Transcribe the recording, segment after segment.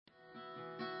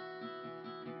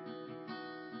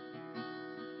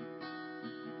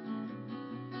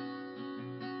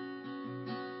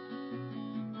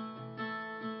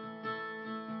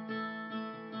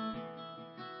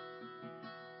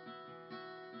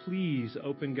please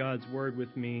open God's Word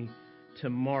with me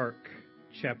to Mark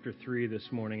chapter 3 this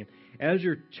morning. As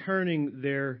you're turning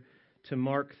there to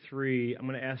Mark 3, I'm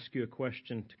going to ask you a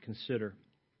question to consider.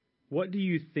 What do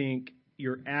you think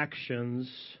your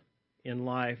actions in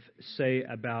life say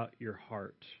about your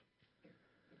heart?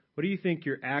 What do you think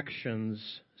your actions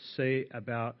say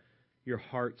about your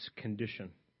heart's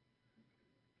condition?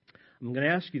 I'm going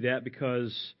to ask you that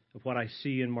because of what I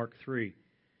see in Mark 3.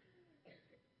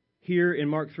 Here in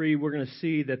Mark 3, we're going to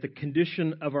see that the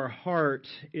condition of our heart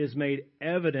is made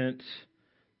evident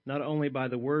not only by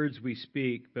the words we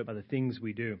speak, but by the things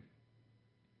we do.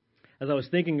 As I was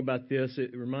thinking about this,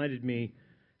 it reminded me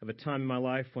of a time in my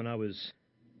life when I was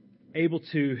able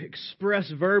to express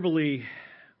verbally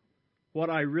what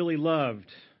I really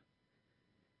loved,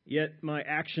 yet my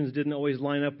actions didn't always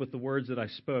line up with the words that I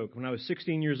spoke. When I was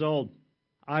 16 years old,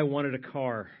 I wanted a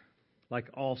car,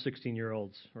 like all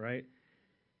 16-year-olds, right?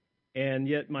 And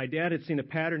yet my dad had seen a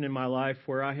pattern in my life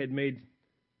where I had made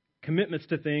commitments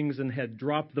to things and had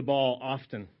dropped the ball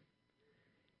often.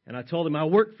 And I told him, I'll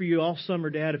work for you all summer,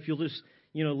 Dad, if you'll just,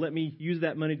 let me use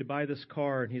that money to buy this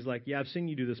car. And he's like, yeah, I've seen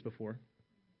you do this before.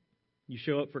 You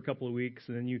show up for a couple of weeks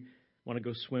and then you want to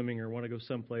go swimming or want to go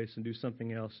someplace and do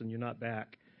something else and you're not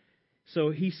back.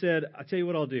 So he said, I'll tell you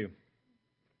what I'll do.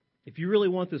 If you really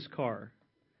want this car,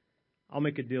 I'll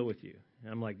make a deal with you.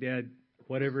 And I'm like, Dad,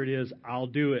 whatever it is, I'll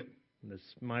do it. And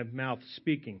that's my mouth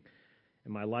speaking.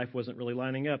 And my life wasn't really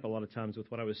lining up a lot of times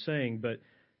with what I was saying. But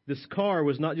this car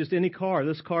was not just any car.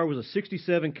 This car was a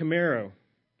 67 Camaro,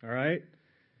 all right?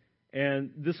 And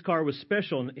this car was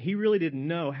special. And he really didn't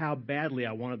know how badly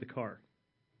I wanted the car.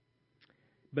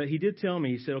 But he did tell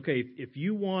me, he said, okay, if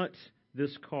you want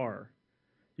this car,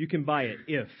 you can buy it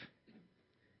if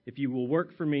you will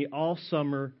work for me all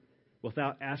summer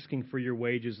without asking for your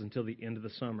wages until the end of the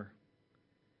summer.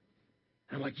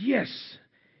 I'm like, yes.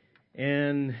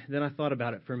 And then I thought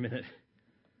about it for a minute.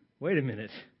 Wait a minute.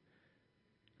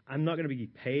 I'm not going to be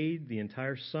paid the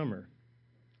entire summer.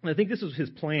 And I think this was his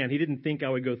plan. He didn't think I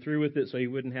would go through with it, so he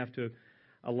wouldn't have to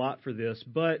allot for this.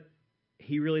 But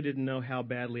he really didn't know how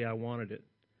badly I wanted it.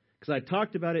 Because I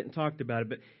talked about it,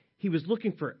 but he was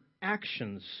looking for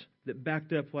actions that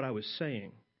backed up what I was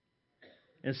saying.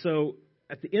 And so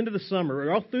at the end of the summer,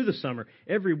 or all through the summer,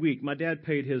 every week, my dad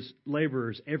paid his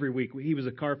laborers every week. He was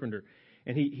a carpenter,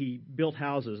 and he built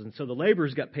houses. And so the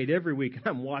laborers got paid every week, and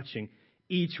I'm watching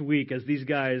each week as these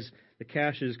guys, the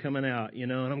cash is coming out,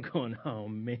 and I'm going, oh,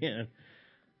 man,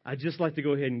 I'd just like to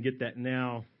go ahead and get that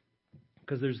now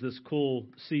because there's this cool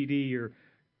CD or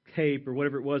tape or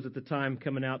whatever it was at the time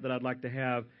coming out that I'd like to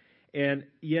have. And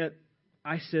yet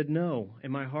I said no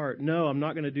in my heart. No, I'm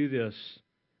not going to do this.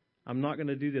 I'm not going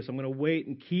to do this. I'm going to wait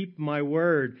and keep my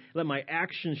word. Let my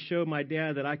actions show my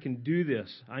dad that I can do this.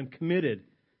 I'm committed.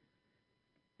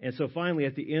 And so finally,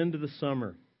 at the end of the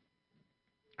summer,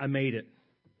 I made it.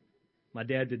 My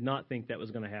dad did not think that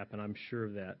was going to happen. I'm sure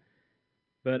of that.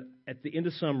 But at the end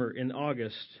of summer, in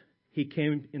August, he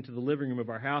came into the living room of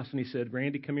our house and he said,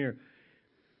 Randy, come here.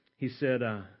 He said,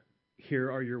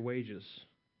 here are your wages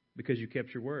because you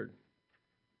kept your word.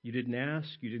 You didn't ask.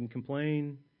 You didn't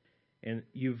complain. And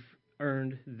you've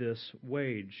earned this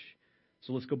wage.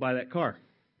 So let's go buy that car,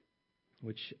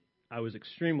 which I was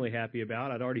extremely happy about.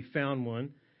 I'd already found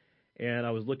one, and I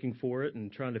was looking for it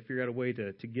and trying to figure out a way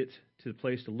to get to the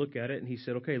place to look at it. And he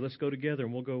said, okay, let's go together,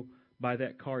 and we'll go buy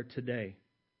that car today,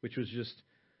 which was just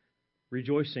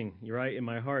rejoicing, right, in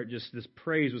my heart. Just this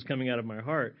praise was coming out of my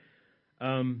heart.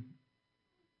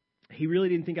 He really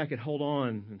didn't think I could hold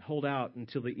on and hold out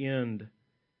until the end.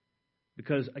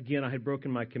 Because, again, I had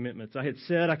broken my commitments. I had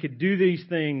said I could do these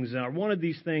things, and I wanted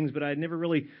these things, but I had never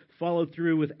really followed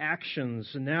through with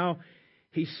actions. And now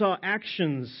he saw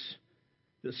actions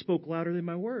that spoke louder than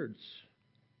my words.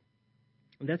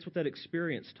 And that's what that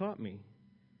experience taught me.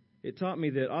 It taught me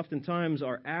that oftentimes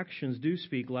our actions do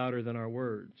speak louder than our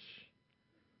words.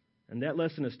 And that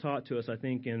lesson is taught to us, I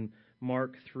think, in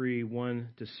Mark 3, 1-6,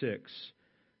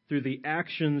 through the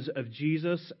actions of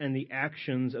Jesus and the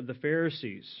actions of the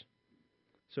Pharisees.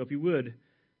 So if you would,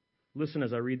 listen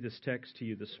as I read this text to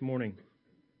you this morning.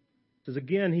 It says,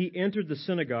 again, he entered the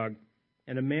synagogue,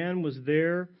 and a man was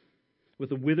there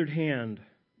with a withered hand.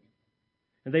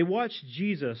 And they watched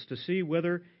Jesus to see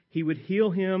whether he would heal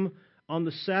him on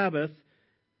the Sabbath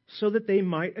so that they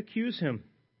might accuse him.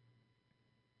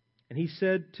 And he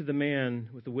said to the man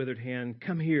with the withered hand,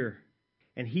 come here.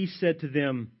 And he said to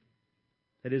them,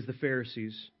 that is the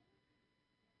Pharisees,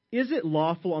 is it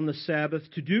lawful on the Sabbath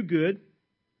to do good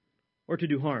or to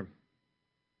do harm?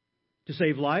 To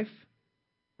save life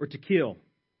or to kill?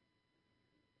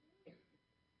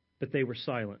 But they were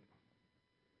silent.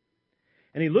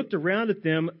 And he looked around at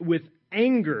them with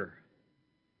anger,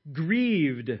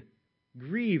 grieved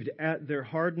at their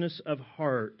hardness of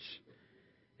heart,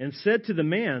 and said to the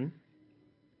man,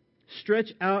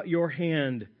 "Stretch out your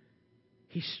hand."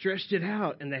 He stretched it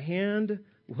out, and the hand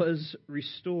was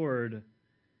restored.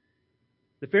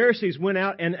 The Pharisees went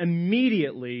out and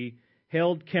immediately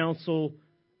held counsel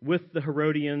with the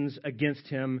Herodians against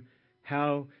him,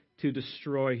 how to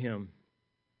destroy him.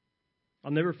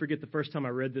 I'll never forget the first time I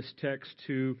read this text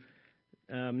to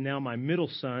now my middle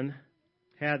son,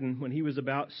 Haddon, when he was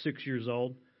about 6 years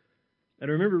old. And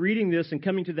I remember reading this and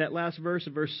coming to that last verse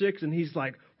of verse 6, and he's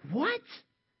like, "What?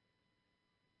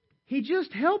 He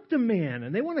just helped a man,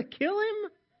 and they want to kill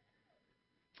him?"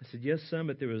 I said, "Yes, son,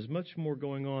 but there was much more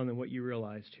going on than what you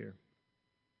realized here."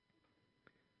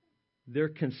 Their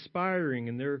conspiring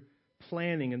and their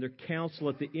planning and their counsel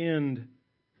at the end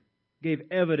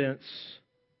gave evidence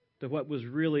to what was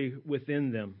really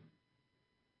within them.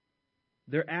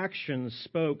 Their actions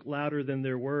spoke louder than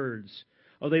their words.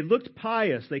 Oh, they looked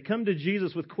pious. They come to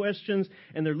Jesus with questions,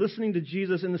 and they're listening to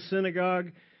Jesus in the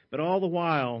synagogue, but all the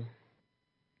while,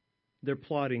 they're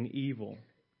plotting evil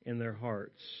in their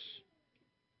hearts.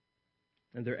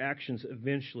 And their actions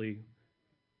eventually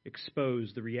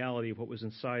expose the reality of what was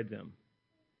inside them.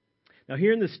 Now,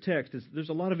 here in this text, there's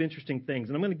a lot of interesting things,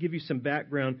 and I'm going to give you some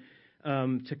background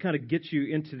to kind of get you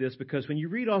into this, because when you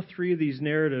read all three of these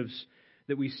narratives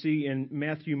that we see in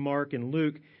Matthew, Mark, and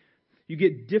Luke, you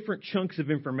get different chunks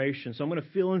of information. So I'm going to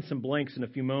fill in some blanks in a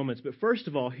few moments. But first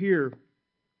of all, here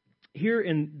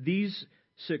in these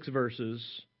 6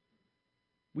 verses,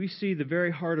 we see the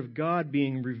very heart of God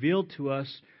being revealed to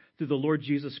us through the Lord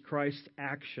Jesus Christ's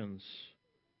actions.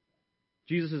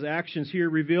 Jesus' actions here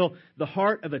reveal the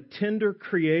heart of a tender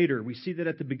Creator. We see that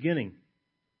at the beginning.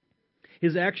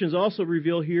 His actions also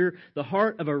reveal here the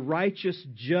heart of a righteous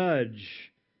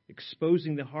judge,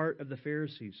 exposing the heart of the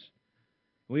Pharisees.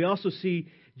 We also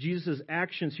see Jesus'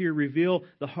 actions here reveal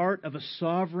the heart of a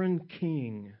sovereign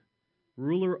king,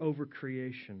 ruler over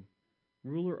creation,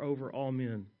 ruler over all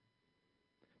men.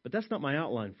 But that's not my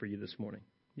outline for you this morning.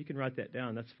 You can write that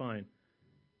down. That's fine.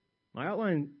 My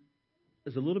outline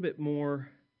is a little bit more,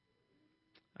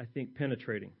 I think,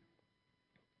 penetrating.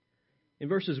 In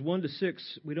verses 1 to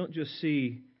 6, we don't just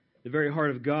see the very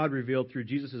heart of God revealed through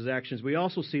Jesus' actions. We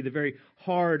also see the very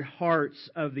hard hearts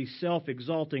of the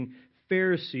self-exalting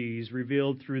Pharisees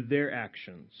revealed through their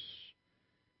actions.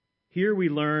 Here we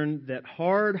learn that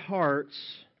hard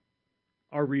hearts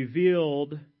are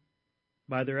revealed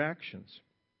by their actions.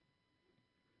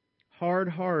 Hard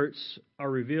hearts are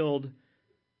revealed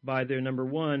by their, number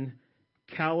 1,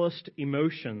 calloused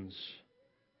emotions,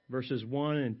 verses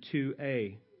 1 and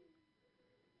 2a.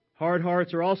 Hard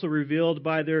hearts are also revealed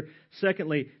by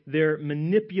secondly, their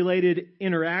manipulated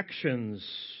interactions,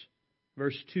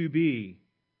 verse 2b,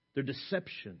 their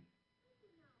deception.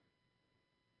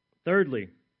 Thirdly,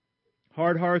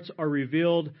 hard hearts are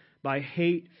revealed by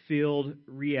hate-filled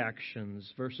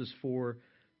reactions, verses 4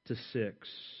 to 6.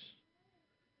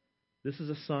 This is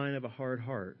a sign of a hard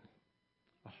heart,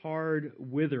 a hard,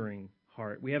 withering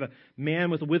heart. We have a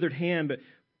man with a withered hand, but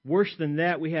worse than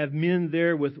that, we have men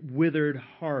there with withered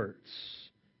hearts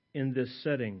in this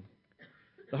setting.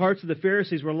 The hearts of the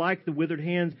Pharisees were like the withered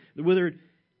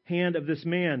hand of this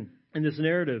man in this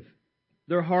narrative.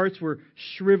 Their hearts were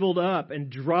shriveled up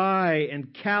and dry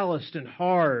and calloused and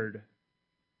hard.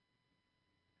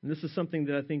 And this is something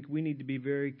that I think we need to be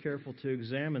very careful to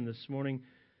examine this morning,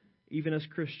 even as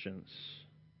Christians.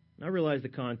 And I realize the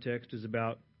context is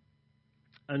about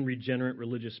unregenerate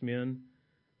religious men.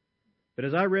 But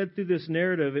as I read through this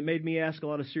narrative, it made me ask a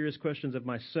lot of serious questions of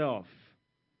myself.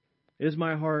 Is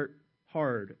my heart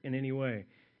hard in any way?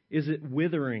 Is it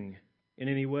withering in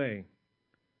any way?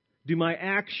 Do my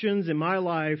actions in my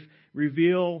life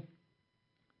reveal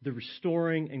the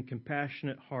restoring and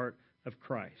compassionate heart of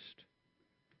Christ?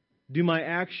 Do my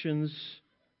actions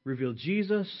reveal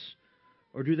Jesus,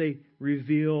 or do they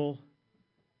reveal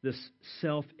this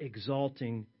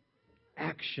self-exalting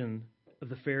action of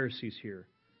the Pharisees here?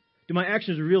 Do my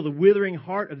actions reveal the withering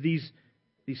heart of these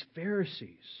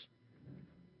Pharisees?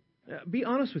 Be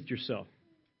honest with yourself.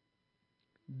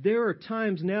 There are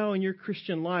times now in your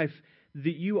Christian life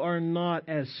that you are not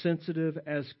as sensitive,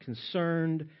 as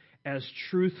concerned, as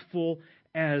truthful,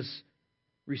 as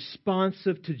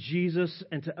responsive to Jesus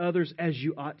and to others as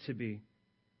you ought to be.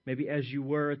 Maybe as you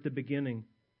were at the beginning.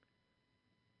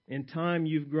 In time,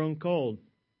 you've grown cold.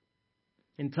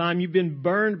 In time, you've been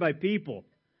burned by people.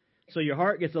 So your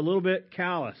heart gets a little bit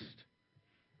calloused.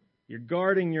 You're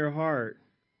guarding your heart,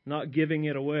 not giving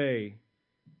it away.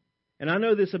 And I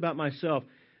know this about myself.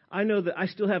 I know that I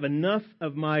still have enough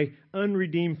of my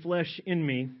unredeemed flesh in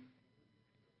me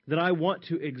that I want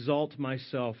to exalt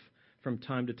myself from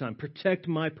time to time, protect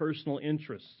my personal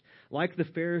interests, like the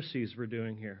Pharisees were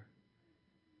doing here.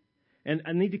 And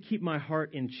I need to keep my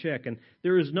heart in check. And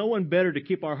there is no one better to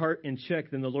keep our heart in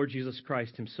check than the Lord Jesus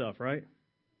Christ himself, right?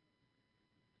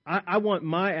 I want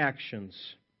my actions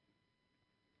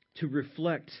to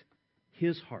reflect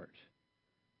his heart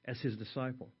as his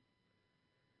disciple.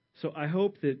 So I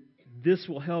hope that this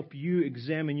will help you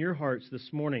examine your hearts this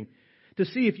morning to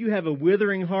see if you have a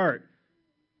withering heart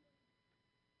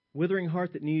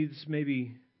that needs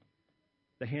maybe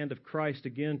the hand of Christ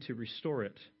again to restore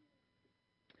it.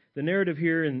 The narrative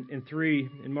here in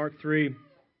Mark 3,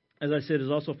 as I said,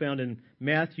 is also found in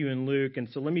Matthew and Luke. And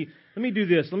so let me do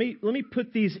this. Let me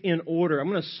put these in order. I'm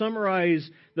going to summarize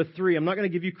the three. I'm not going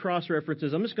to give you cross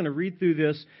references. I'm just going to read through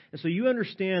this, and so you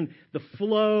understand the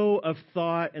flow of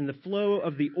thought and the flow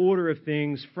of the order of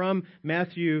things from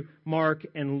Matthew, Mark,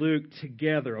 and Luke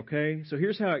together. Okay? So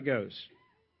here's how it goes.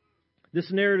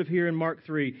 This narrative here in Mark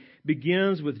 3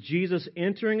 begins with Jesus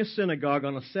entering a synagogue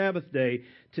on a Sabbath day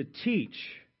to teach.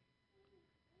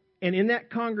 And in that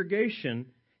congregation,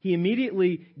 he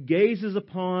immediately gazes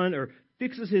upon or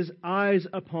fixes his eyes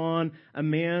upon a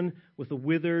man with a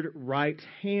withered right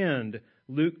hand.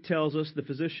 Luke tells us, the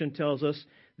physician tells us,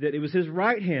 that it was his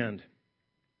right hand.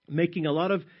 Making a lot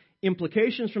of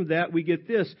implications from that, we get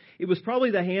this. It was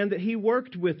probably the hand that he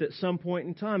worked with at some point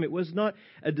in time. It was not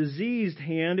a diseased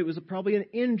hand. It was probably an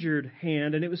injured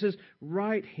hand, and it was his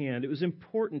right hand. It was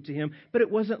important to him, but it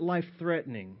wasn't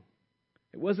life-threatening.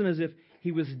 It wasn't as if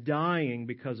he was dying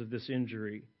because of this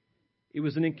injury. It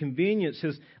was an inconvenience.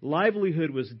 His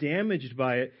livelihood was damaged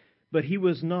by it, but he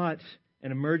was not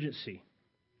an emergency.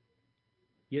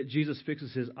 Yet Jesus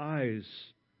fixes his eyes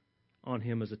on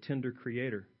him as a tender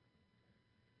creator.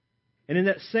 And in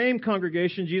that same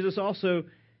congregation, Jesus also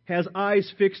has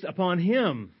eyes fixed upon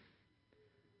him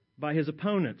by his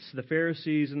opponents, the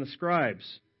Pharisees and the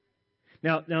scribes.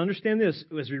 Now understand this.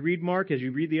 As we read Mark, as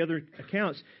you read the other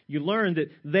accounts, you learn that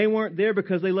they weren't there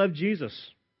because they loved Jesus.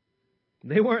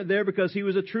 They weren't there because he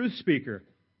was a truth speaker.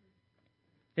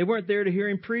 They weren't there to hear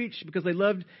him preach because they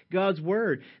loved God's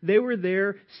word. They were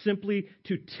there simply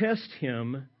to test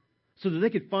him so that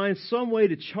they could find some way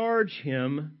to charge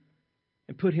him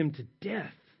and put him to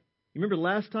death. You remember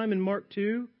last time in Mark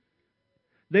 2?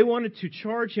 They wanted to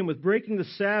charge him with breaking the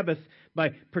Sabbath by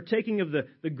partaking of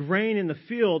the grain in the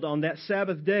field on that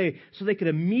Sabbath day so they could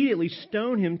immediately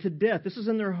stone him to death. This is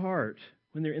in their heart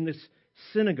when they're in this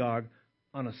synagogue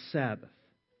on a Sabbath,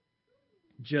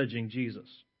 judging Jesus.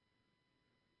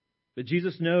 But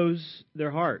Jesus knows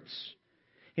their hearts.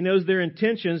 He knows their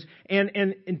intentions, and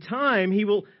in time He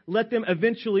will let them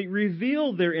eventually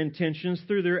reveal their intentions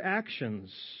through their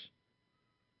actions.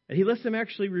 And He lets them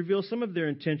actually reveal some of their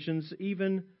intentions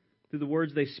even through the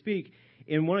words they speak.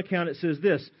 In one account it says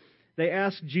this. They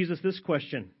ask Jesus this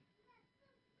question.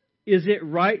 Is it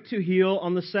right to heal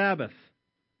on the Sabbath?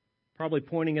 Probably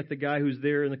pointing at the guy who's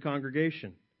there in the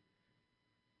congregation.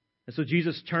 And so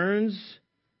Jesus turns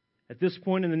at this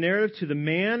point in the narrative to the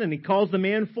man and He calls the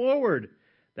man forward.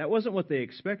 That wasn't what they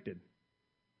expected.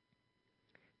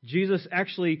 Jesus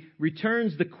actually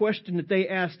returns the question that they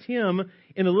asked Him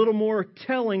in a little more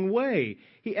telling way.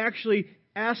 He actually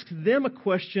asks them a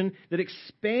question that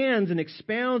expands and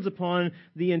expounds upon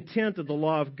the intent of the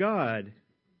law of God.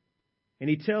 And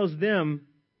He tells them,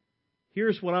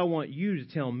 here's what I want you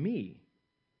to tell me.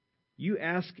 You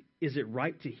ask, is it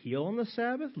right to heal on the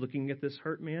Sabbath? Looking at this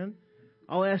hurt man.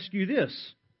 I'll ask you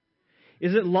this.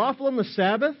 Is it lawful on the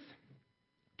Sabbath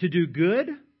to do good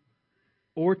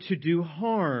or to do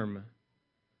harm?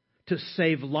 To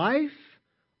save life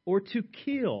or to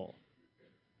kill?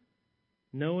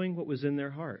 Knowing what was in their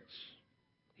hearts,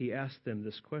 He asked them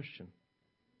this question.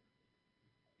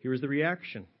 Here is the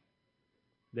reaction.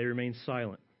 They remained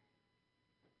silent.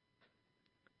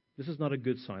 This is not a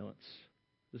good silence.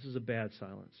 This is a bad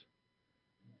silence.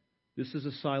 This is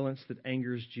a silence that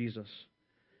angers Jesus.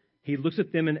 He looks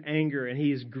at them in anger, and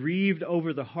He is grieved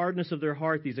over the hardness of their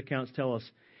heart, these accounts tell us.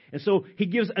 And so He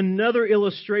gives another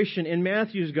illustration in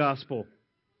Matthew's Gospel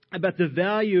about the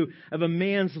value of a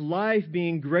man's life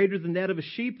being greater than that of a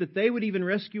sheep that they would even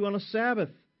rescue on a Sabbath.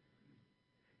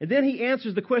 And then He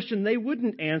answers the question they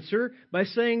wouldn't answer by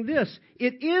saying this,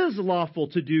 it is lawful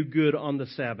to do good on the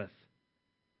Sabbath.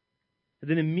 And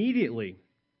then immediately,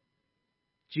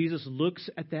 Jesus looks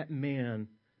at that man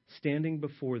standing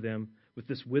before them with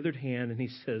this withered hand, and He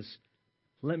says,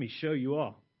 let me show you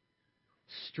all.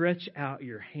 Stretch out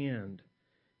your hand.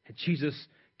 And Jesus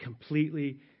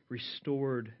completely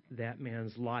restored that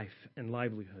man's life and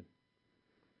livelihood.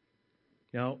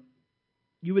 Now,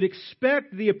 you would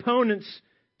expect the opponents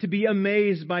to be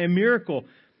amazed by a miracle.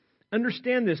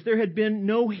 Understand this, there had been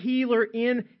no healer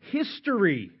in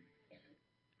history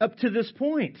up to this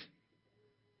point.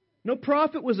 No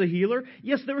prophet was a healer.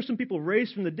 Yes, there were some people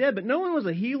raised from the dead, but no one was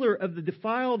a healer of the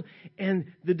defiled and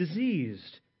the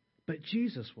diseased. But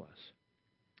Jesus was.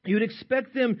 You would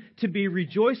expect them to be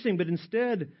rejoicing, but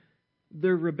instead,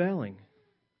 they're rebelling.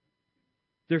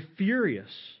 They're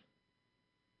furious.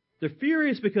 They're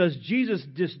furious because Jesus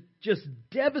just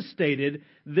devastated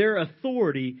their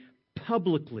authority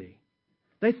publicly.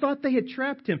 They thought they had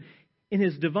trapped him. In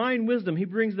his divine wisdom, he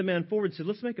brings the man forward and says,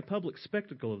 let's make a public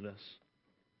spectacle of this.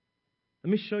 Let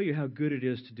me show you how good it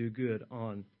is to do good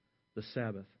on the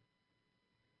Sabbath.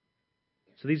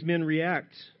 So these men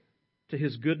react to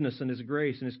his goodness and his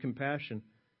grace and his compassion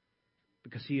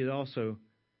because he had also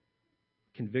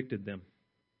convicted them.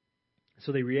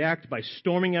 So they react by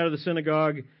storming out of the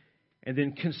synagogue and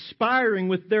then conspiring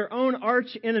with their own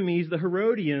arch enemies, the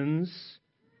Herodians,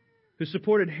 who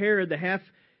supported Herod, the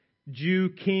half-Jew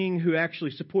king who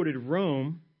actually supported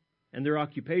Rome and their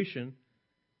occupation.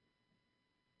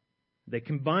 They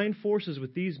combined forces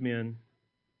with these men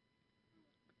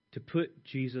to put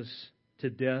Jesus to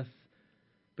death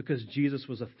because Jesus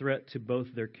was a threat to both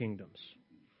their kingdoms.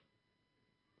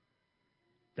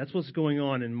 That's what's going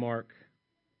on in Mark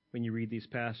when you read these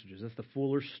passages. That's the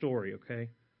fuller story, okay?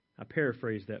 I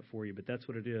paraphrase that for you, but that's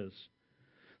what it is.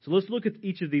 So let's look at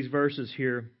each of these verses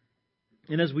here.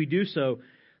 And as we do so,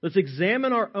 let's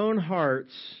examine our own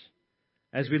hearts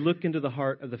as we look into the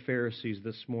heart of the Pharisees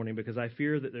this morning, because I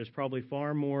fear that there's probably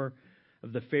far more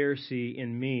of the Pharisee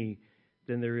in me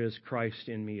than there is Christ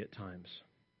in me at times.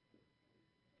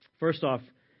 First off,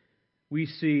 we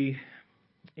see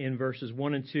in verses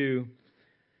 1 and 2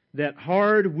 that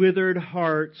hard, withered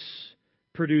hearts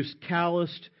produce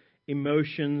calloused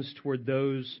emotions toward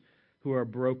those who are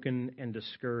broken and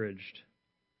discouraged.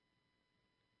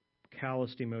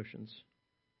 Calloused emotions.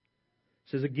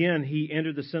 It says again, he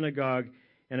entered the synagogue,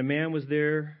 and a man was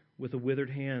there with a withered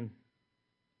hand.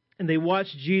 And they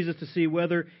watched Jesus to see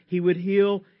whether he would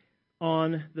heal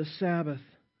on the Sabbath.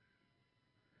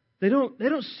 They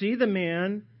don't see the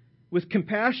man with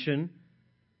compassion.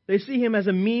 They see him as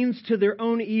a means to their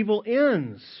own evil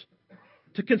ends,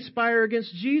 to conspire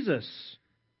against Jesus.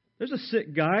 There's a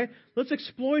sick guy. Let's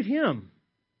exploit him.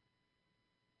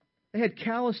 They had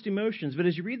calloused emotions, but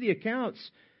as you read the accounts,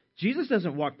 Jesus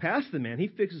doesn't walk past the man. He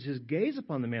fixes his gaze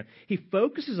upon the man. He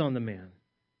focuses on the man.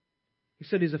 He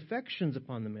set his affections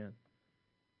upon the man.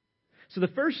 So the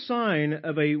first sign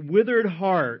of a withered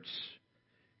heart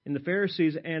in the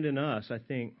Pharisees and in us, I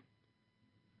think,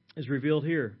 is revealed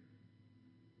here.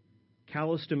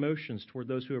 Calloused emotions toward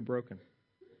those who are broken.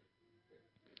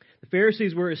 The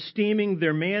Pharisees were esteeming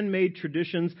their man-made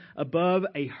traditions above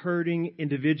a hurting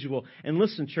individual. And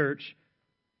listen, church,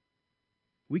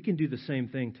 we can do the same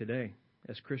thing today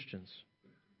as Christians.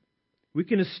 We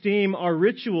can esteem our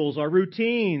rituals, our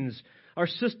routines, our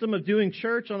system of doing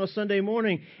church on a Sunday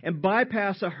morning and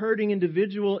bypass a hurting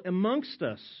individual amongst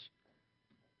us.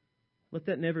 Let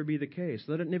that never be the case.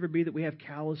 Let it never be that we have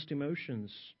calloused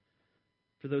emotions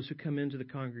for those who come into the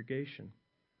congregation.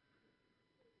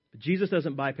 But Jesus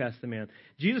doesn't bypass the man.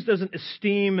 Jesus doesn't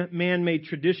esteem man-made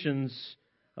traditions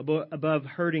above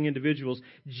hurting individuals.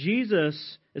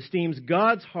 Jesus esteems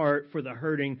God's heart for the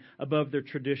hurting above their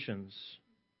traditions.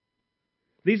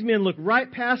 These men look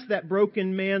right past that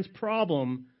broken man's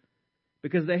problem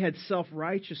because they had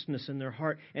self-righteousness in their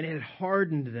heart and it had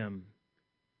hardened them.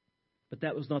 But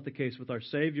that was not the case with our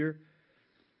Savior.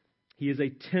 He is a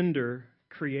tender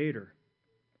creator,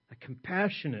 a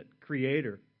compassionate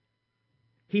creator.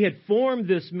 He had formed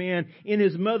this man in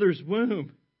his mother's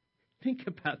womb. Think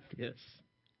about this.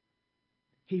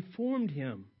 He formed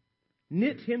him,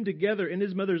 knit him together in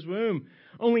his mother's womb.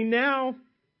 Only now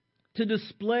to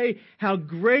display how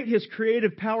great his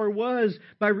creative power was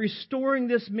by restoring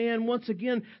this man once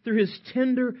again through his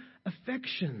tender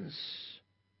affections.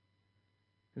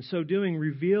 In so doing,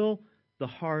 reveal the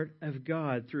heart of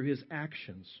God through his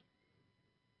actions.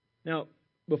 Now,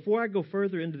 before I go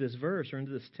further into this verse or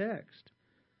into this text,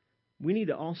 we need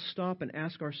to all stop and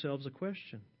ask ourselves a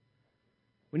question.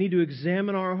 We need to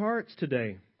examine our hearts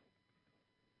today.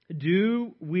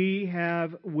 Do we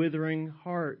have withering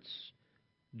hearts,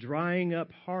 drying up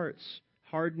hearts,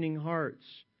 hardening hearts?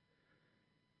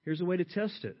 Here's a way to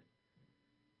test it.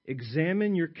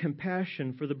 Examine your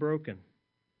compassion for the broken.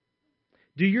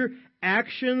 Do your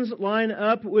actions line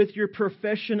up with your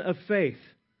profession of faith?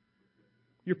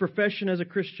 Your profession as a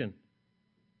Christian?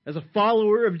 As a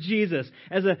follower of Jesus,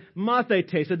 as a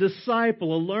mathetes, a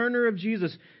disciple, a learner of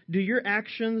Jesus, do your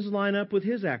actions line up with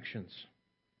His actions?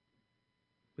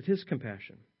 With His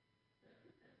compassion?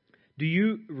 Do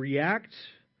you react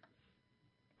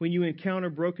when you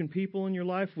encounter broken people in your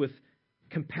life with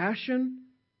compassion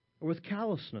or with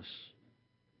callousness?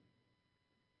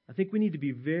 I think we need to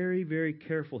be very, very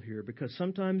careful here, because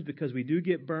sometimes we do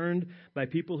get burned by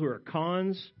people who are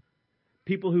cons,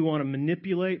 people who want to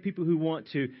manipulate, people who want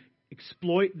to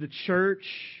exploit the church,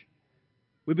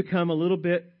 we become a little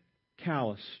bit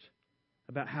calloused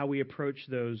about how we approach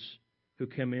those who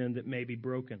come in that may be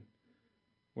broken.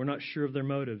 We're not sure of their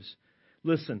motives.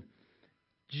 Listen,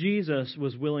 Jesus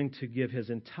was willing to give His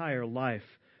entire life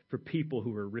for people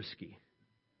who were risky.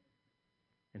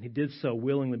 And He did so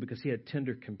willingly because He had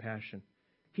tender compassion.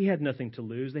 He had nothing to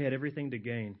lose. They had everything to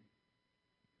gain.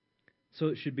 So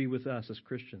it should be with us as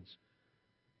Christians.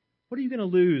 What are you going to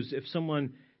lose if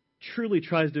someone truly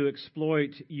tries to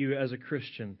exploit you as a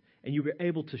Christian and you were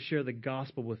able to share the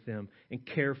gospel with them and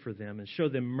care for them and show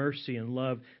them mercy and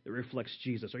love that reflects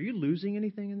Jesus? Are you losing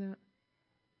anything in that?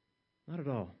 Not at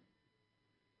all.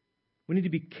 We need to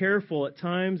be careful at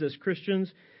times as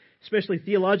Christians, especially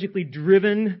theologically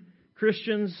driven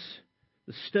Christians.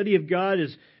 The study of God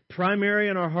is primary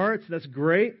in our hearts. That's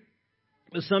great.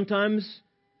 But sometimes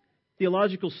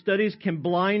theological studies can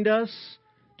blind us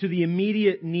to the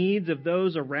immediate needs of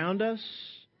those around us.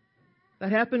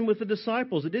 That happened with the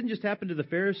disciples. It didn't just happen to the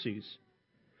Pharisees.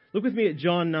 Look with me at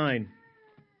John 9.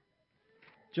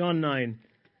 John 9,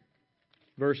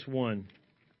 verse 1.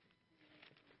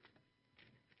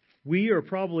 We are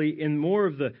probably in more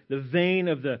of the vein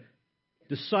of the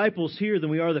disciples here than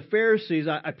we are the Pharisees,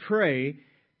 I pray.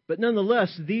 But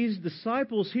nonetheless, these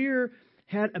disciples here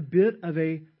had a bit of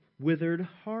a withered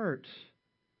heart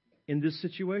in this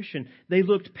situation. They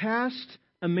looked past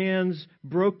a man's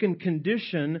broken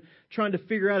condition, trying to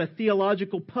figure out a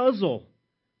theological puzzle,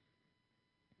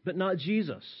 but not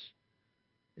Jesus.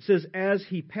 It says, as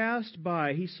He passed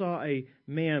by, He saw a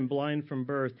man blind from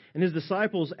birth. And His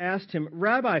disciples asked Him,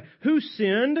 Rabbi, who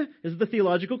sinned? This is the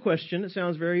theological question. It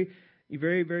sounds very,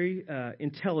 very, very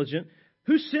intelligent.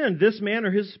 Who sinned, this man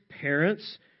or his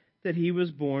parents, that he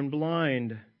was born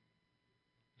blind?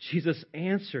 Jesus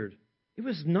answered, it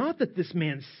was not that this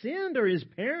man sinned or his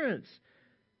parents,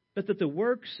 but that the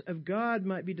works of God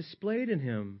might be displayed in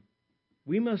him.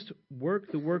 We must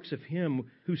work the works of Him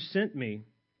who sent me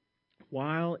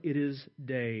while it is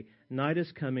day. Night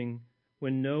is coming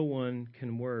when no one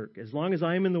can work. As long as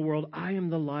I am in the world, I am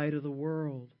the light of the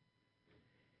world.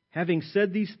 Having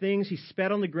said these things, He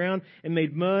spat on the ground and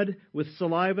made mud with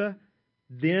saliva.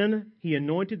 Then He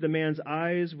anointed the man's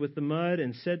eyes with the mud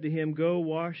and said to him, go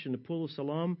wash in the pool of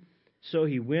Siloam. So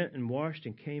he went and washed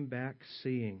and came back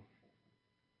seeing.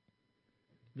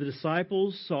 The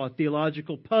disciples saw a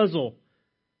theological puzzle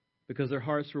because their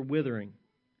hearts were withering.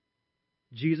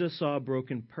 Jesus saw a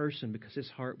broken person because His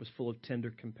heart was full of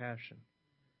tender compassion.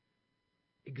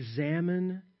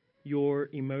 Examine your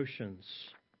emotions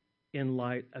in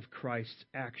light of Christ's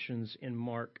actions in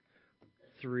Mark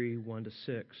 3,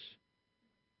 1-6.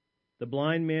 The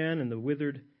blind man and the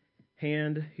withered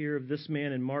hand here of this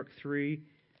man in Mark 3,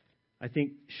 I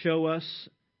think, show us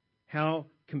how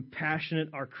compassionate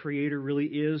our Creator really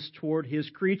is toward His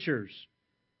creatures.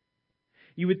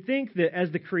 You would think that as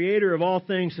the Creator of all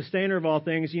things, sustainer of all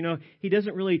things, He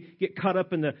doesn't really get caught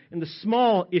up in the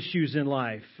small issues in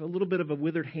life. A little bit of a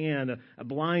withered hand, a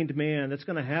blind man, that's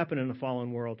going to happen in a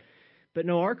fallen world. But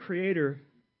no, our Creator,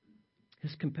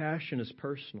 His compassion is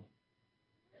personal.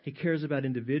 He cares about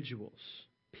individuals,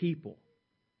 people,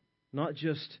 not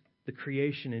just the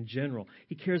creation in general.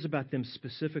 He cares about them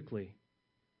specifically.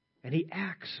 And He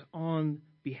acts on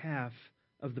behalf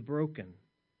of the broken.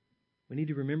 We need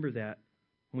to remember that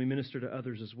when we minister to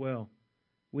others as well.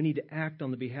 We need to act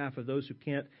on the behalf of those who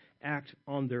can't act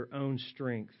on their own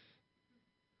strength.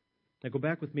 Now go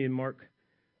back with me in Mark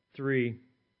 3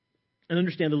 and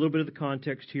understand a little bit of the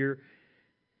context here.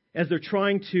 As they're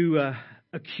trying to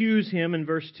accuse Him in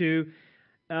verse 2,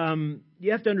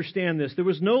 you have to understand this. There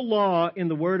was no law in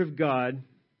the Word of God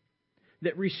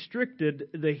that restricted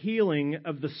the healing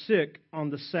of the sick on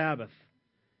the Sabbath.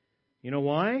 You know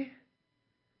why?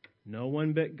 No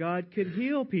one but God could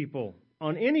heal people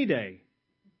on any day.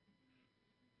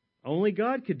 Only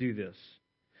God could do this.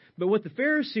 But what the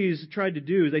Pharisees tried to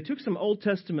do is they took some Old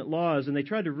Testament laws and they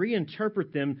tried to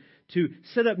reinterpret them to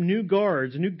set up new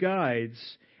guards, new guides.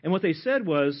 And what they said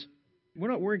was, we're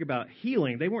not worrying about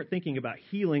healing. They weren't thinking about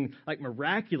healing like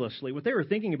miraculously. What they were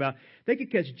thinking about, they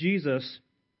could catch Jesus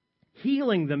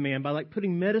healing the man by like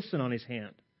putting medicine on his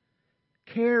hand,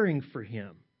 caring for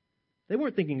him. They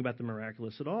weren't thinking about the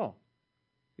miraculous at all.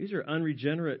 These are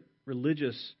unregenerate,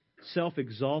 religious,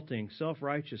 self-exalting,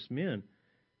 self-righteous men.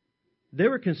 They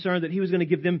were concerned that he was going to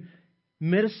give them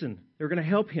medicine. They were going to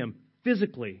help him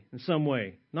physically in some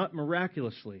way, not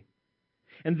miraculously.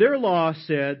 And their law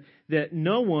said that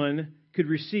no one could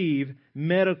receive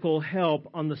medical help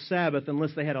on the Sabbath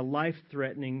unless they had a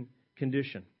life-threatening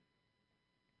condition.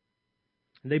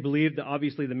 And they believed that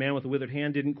obviously the man with the withered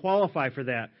hand didn't qualify for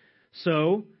that.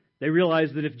 So they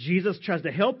realized that if Jesus tries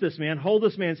to help this man, hold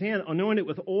this man's hand, anoint it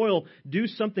with oil, do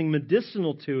something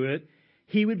medicinal to it,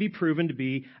 he would be proven to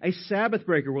be a Sabbath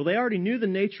breaker. Well, they already knew the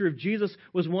nature of Jesus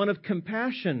was one of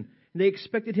compassion. They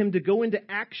expected him to go into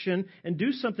action and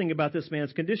do something about this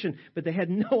man's condition, but they had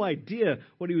no idea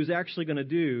what he was actually going to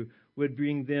do would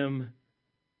bring them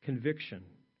conviction.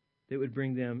 It would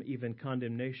bring them even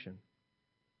condemnation.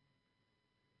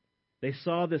 They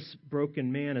saw this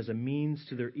broken man as a means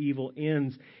to their evil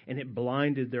ends, and it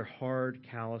blinded their hard,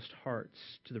 calloused hearts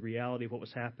to the reality of what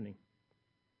was happening.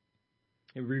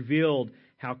 It revealed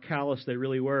how callous they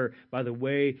really were by the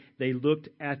way they looked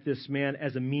at this man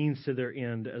as a means to their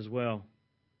end as well.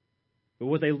 But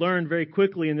what they learned very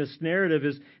quickly in this narrative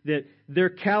is that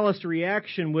their calloused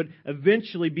reaction would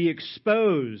eventually be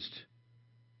exposed.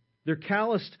 Their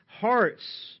calloused hearts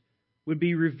would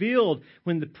be revealed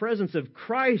when the presence of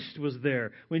Christ was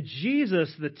there. When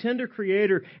Jesus, the tender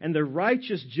Creator and the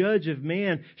righteous Judge of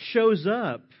man, shows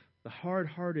up, the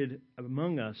hard-hearted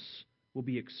among us will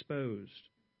be exposed.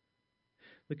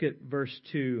 Look at verse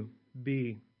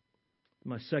 2b.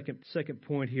 My second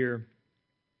point here.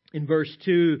 In verse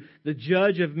 2, the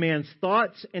judge of man's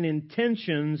thoughts and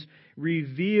intentions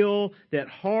reveal that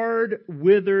hard,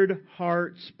 withered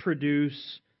hearts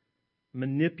produce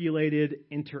manipulated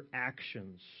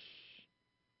interactions.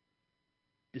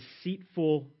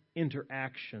 Deceitful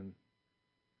interaction.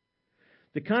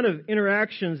 The kind of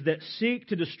interactions that seek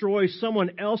to destroy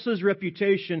someone else's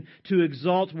reputation to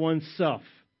exalt oneself.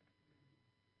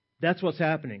 That's what's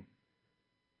happening.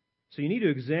 So you need to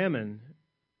examine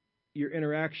your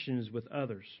interactions with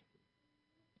others.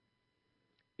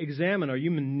 Examine, are you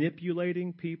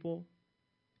manipulating people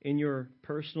in your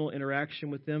personal interaction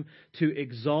with them to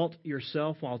exalt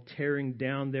yourself while tearing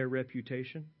down their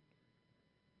reputation?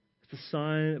 It's a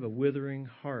sign of a withering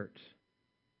heart.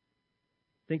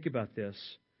 Think about this.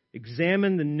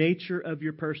 Examine the nature of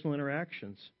your personal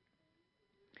interactions.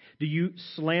 Do you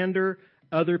slander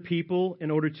other people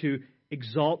in order to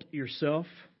exalt yourself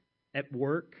at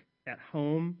work, at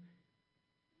home,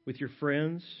 with your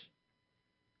friends?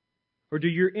 Or do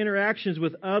your interactions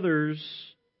with others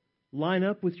line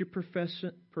up with your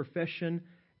profession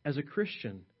as a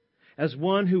Christian, as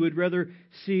one who would rather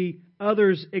see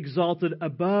others exalted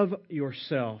above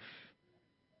yourself?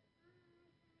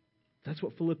 That's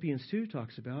what Philippians 2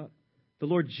 talks about. The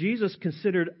Lord Jesus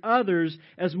considered others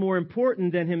as more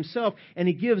important than himself, and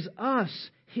he gives us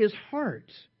his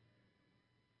heart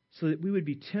so that we would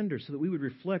be tender, so that we would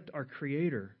reflect our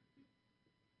Creator.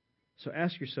 So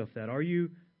ask yourself that. Are you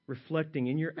reflecting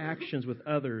in your actions with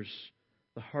others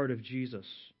the heart of Jesus?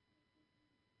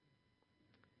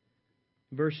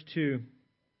 Verse 2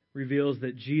 reveals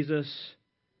that Jesus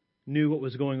knew what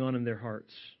was going on in their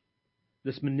hearts.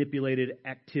 This manipulated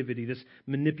activity, this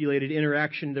manipulated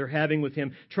interaction they're having with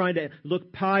him, trying to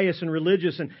look pious and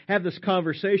religious and have this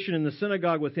conversation in the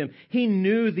synagogue with him. He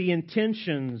knew the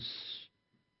intentions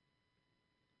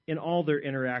in all their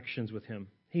interactions with him.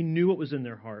 He knew what was in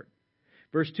their heart.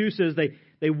 Verse 2 says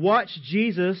they watched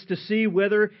Jesus to see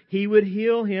whether he would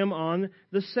heal him on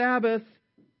the Sabbath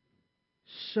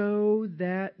so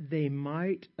that they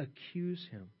might accuse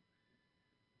him.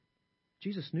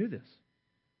 Jesus knew this.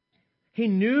 He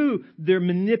knew their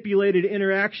manipulated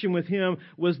interaction with him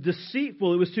was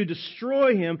deceitful. It was to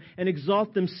destroy him and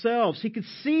exalt themselves. He could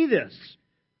see this.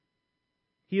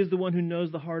 He is the one who knows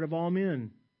the heart of all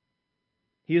men.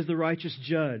 He is the righteous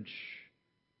judge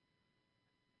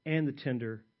and the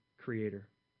tender Creator.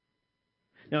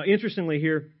 Now, interestingly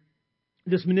here,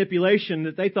 this manipulation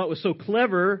that they thought was so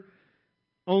clever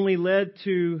only led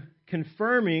to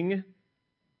confirming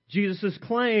Jesus'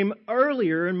 claim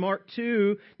earlier in Mark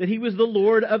 2 that he was the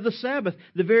Lord of the Sabbath.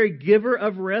 The very giver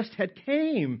of rest had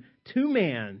came to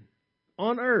man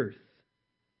on earth.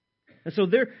 And so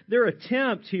their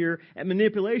attempt here at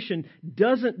manipulation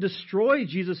doesn't destroy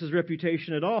Jesus'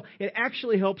 reputation at all. It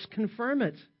actually helps confirm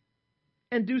it.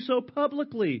 And do so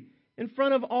publicly in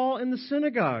front of all in the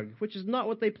synagogue, which is not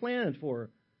what they planned for.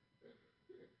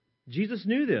 Jesus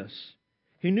knew this.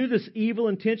 He knew this evil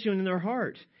intention in their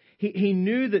heart. He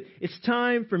knew that it's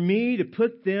time for me to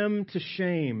put them to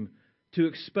shame, to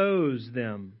expose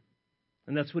them.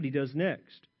 And that's what he does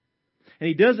next. And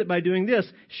He does it by doing this,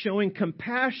 showing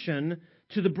compassion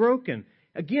to the broken.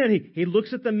 Again, he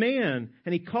looks at the man,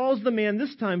 and He calls the man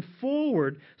this time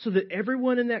forward so that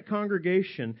everyone in that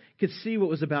congregation could see what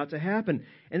was about to happen.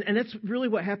 And that's really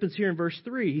what happens here in verse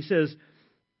 3. He says,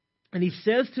 and He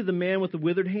says to the man with the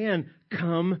withered hand,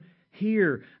 "Come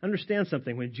here." Understand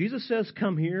something. When Jesus says,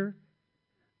 "Come here,"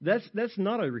 that's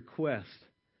not a request.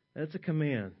 That's a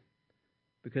command.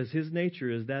 Because His nature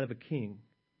is that of a king.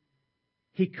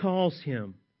 He calls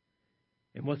him.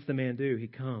 And what's the man do? He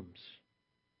comes.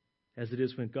 As it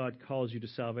is when God calls you to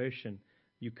salvation,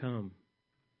 you come.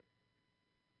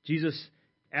 Jesus,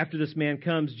 after this man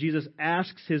comes, Jesus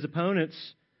asks His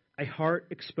opponents a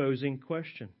heart-exposing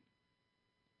question.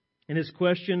 And His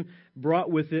question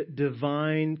brought with it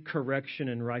divine correction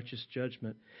and righteous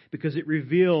judgment, because it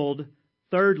revealed,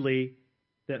 thirdly,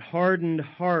 that hardened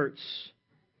hearts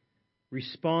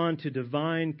respond to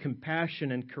divine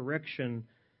compassion and correction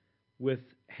with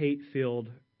hate-filled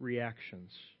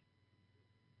reactions.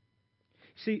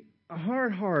 See, a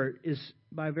hard heart is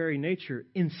by very nature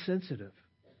insensitive.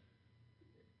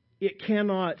 It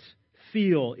cannot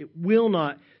feel. It will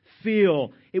not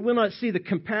feel. It will not see the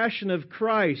compassion of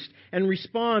Christ and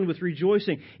respond with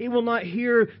rejoicing. It will not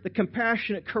hear the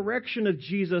compassionate correction of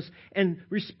Jesus and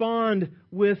respond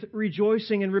with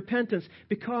rejoicing and repentance,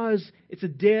 because it's a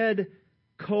dead,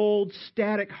 cold,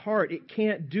 static heart. It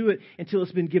can't do it until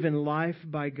it's been given life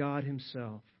by God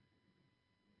Himself.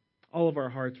 All of our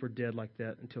hearts were dead like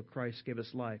that until Christ gave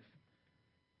us life.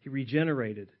 He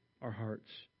regenerated our hearts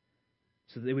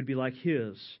so that they would be like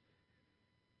His,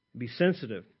 be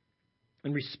sensitive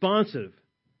and responsive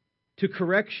to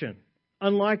correction.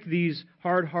 Unlike these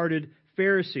hard-hearted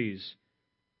Pharisees,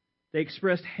 they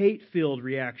expressed hate-filled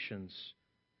reactions.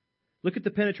 Look at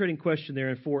the penetrating question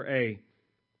there in 4a,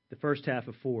 the first half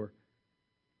of 4.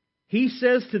 He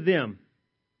says to them,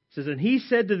 and He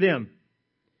said to them,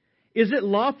 "Is it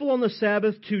lawful on the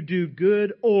Sabbath to do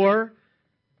good or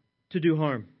to do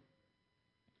harm?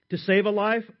 To save a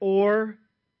life or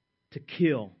to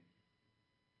kill?"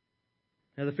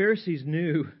 Now the Pharisees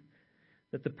knew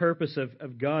that the purpose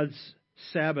of God's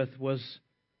Sabbath was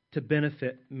to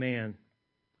benefit man,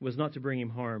 was not to bring him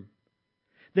harm.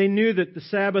 They knew that the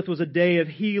Sabbath was a day of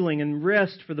healing and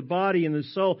rest for the body and the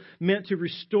soul, meant to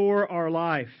restore our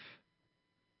life.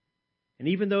 And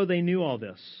even though they knew all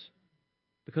this,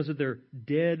 because of their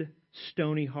dead,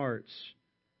 stony hearts,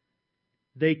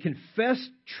 they confessed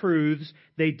truths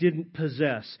they didn't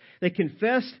possess. They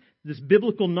confessed this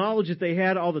biblical knowledge that they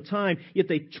had all the time, yet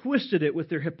they twisted it with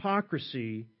their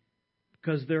hypocrisy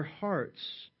because their hearts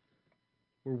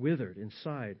were withered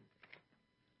inside.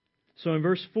 So in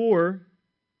verse 4,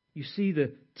 you see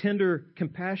the tender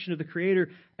compassion of the Creator,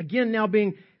 again now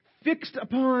being fixed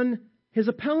upon His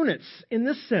opponents in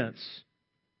this sense.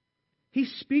 He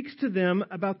speaks to them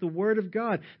about the Word of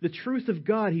God, the truth of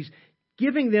God. He's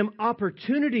giving them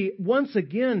opportunity once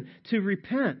again to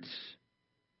repent,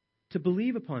 to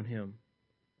believe upon Him.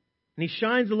 And He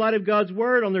shines the light of God's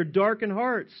Word on their darkened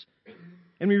hearts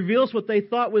and reveals what they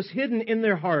thought was hidden in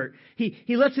their heart.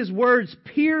 He lets His words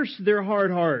pierce their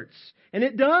hard hearts, and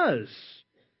it does.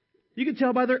 You can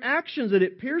tell by their actions that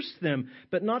it pierced them,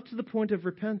 but not to the point of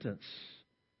repentance,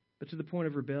 but to the point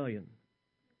of rebellion.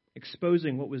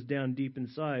 Exposing what was down deep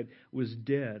inside was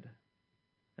dead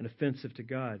and offensive to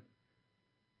God.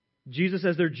 Jesus,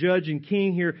 as their judge and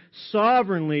king here,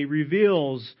 sovereignly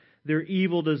reveals their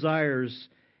evil desires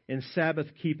and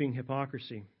Sabbath-keeping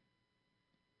hypocrisy.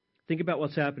 Think about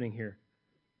what's happening here.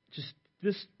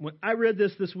 When I read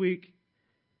this week,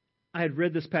 I had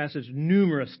read this passage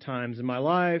numerous times in my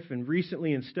life and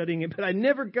recently in studying it, but I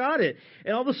never got it.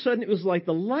 And all of a sudden it was like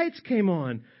the lights came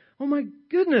on. Oh my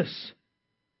goodness!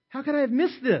 How could I have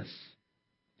missed this?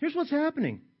 Here's what's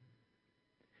happening.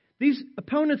 These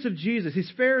opponents of Jesus,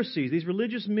 these Pharisees, these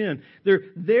religious men, they're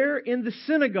there in the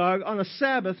synagogue on a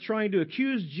Sabbath trying to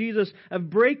accuse Jesus of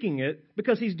breaking it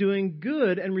because He's doing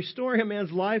good and restoring a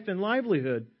man's life and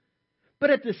livelihood. But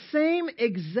at the same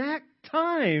exact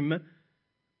time,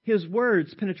 His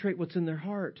words penetrate what's in their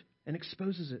heart and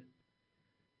exposes it.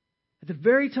 At the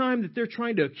very time that they're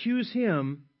trying to accuse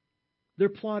Him, they're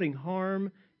plotting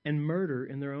harm and murder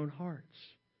in their own hearts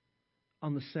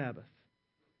on the Sabbath.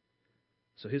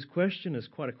 So His question is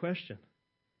quite a question.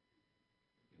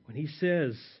 When He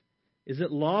says, "Is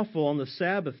it lawful on the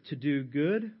Sabbath to do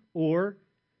good or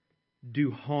do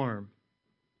harm?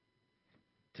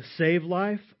 To save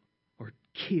life or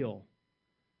kill?"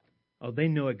 Oh, they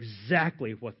know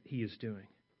exactly what He is doing.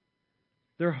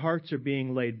 Their hearts are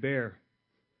being laid bare.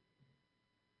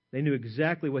 They knew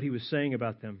exactly what He was saying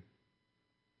about them.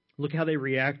 Look how they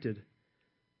reacted.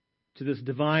 to this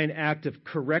divine act of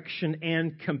correction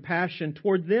and compassion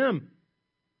toward them.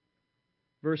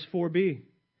 Verse 4b,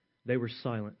 they were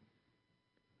silent.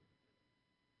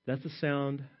 That's the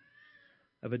sound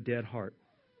of a dead heart.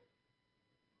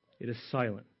 It is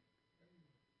silent.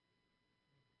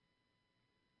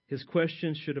 His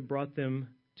question should have brought them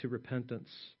to repentance,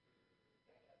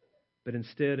 but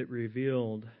instead it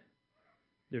revealed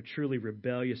their truly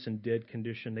rebellious and dead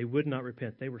condition. They would not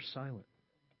repent. They were silent.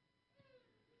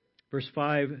 Verse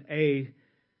 5a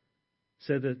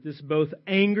said that this both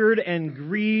angered and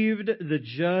grieved the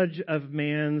judge of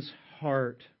man's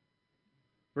heart.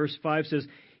 Verse 5 says,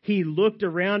 he looked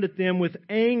around at them with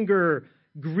anger,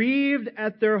 grieved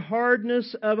at their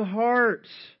hardness of heart.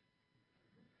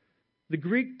 The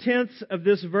Greek tense of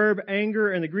this verb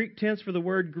anger and the Greek tense for the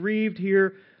word grieved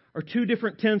here are two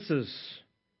different tenses.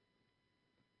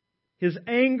 His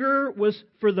anger was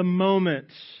for the moment.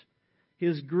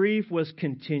 His grief was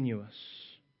continuous.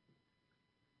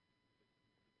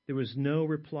 There was no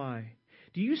reply.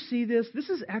 Do you see this? This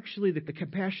is actually the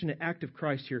compassionate act of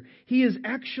Christ here. He is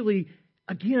actually,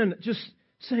 again, just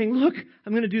saying, look,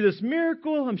 I'm going to do this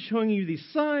miracle. I'm showing you these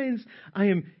signs. I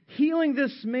am healing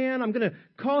this man. I'm going to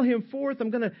call him forth.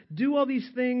 I'm going to do all these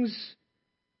things.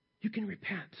 You can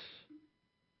repent.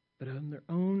 But on their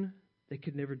own, they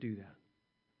could never do that.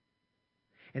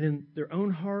 And in their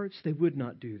own hearts, they would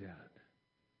not do that.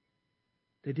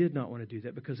 They did not want to do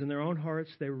that because in their own hearts,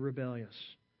 they were rebellious.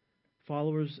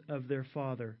 Followers of their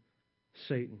father,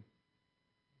 Satan.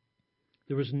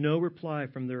 There was no reply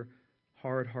from their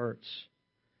hard hearts.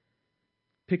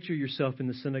 Picture yourself in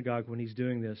the synagogue when he's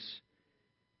doing this.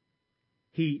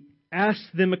 He asks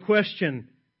them a question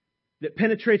that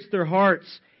penetrates their hearts,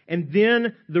 and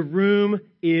then the room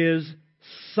is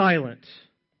silent.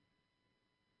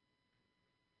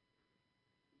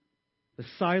 The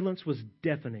silence was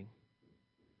deafening.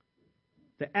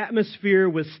 The atmosphere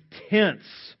was tense.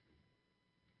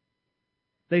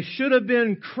 They should have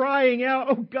been crying out,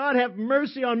 oh God, have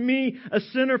mercy on me, a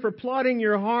sinner, for plotting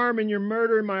your harm and your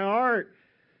murder in my heart.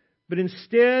 But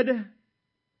instead,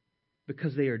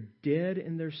 because they are dead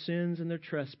in their sins and their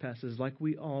trespasses, like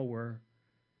we all were,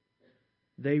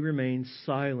 they remain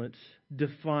silent,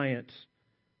 defiant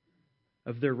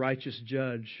of their righteous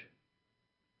judge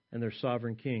and their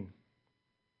sovereign king.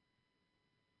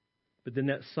 But then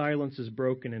that silence is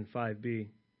broken in 5b.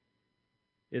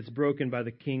 It's broken by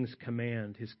the king's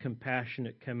command, his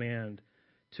compassionate command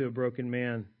to a broken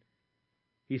man.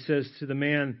 He says to the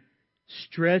man,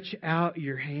 stretch out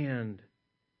your hand.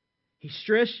 He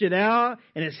stretched it out,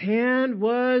 and his hand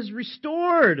was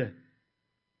restored.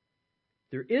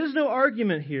 There is no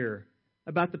argument here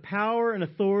about the power and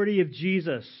authority of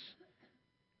Jesus.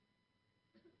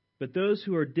 But those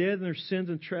who are dead in their sins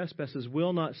and trespasses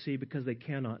will not see because they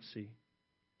cannot see.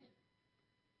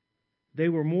 They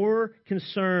were more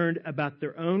concerned about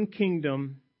their own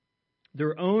kingdom,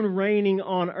 their own reigning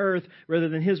on earth, rather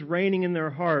than His reigning in their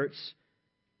hearts,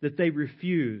 that they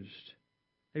refused.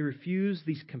 They refused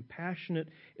these compassionate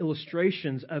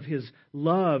illustrations of His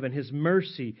love and His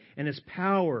mercy and His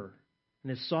power and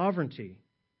His sovereignty.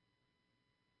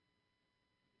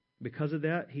 Because of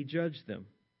that, He judged them.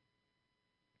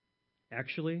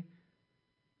 Actually,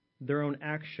 their own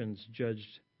actions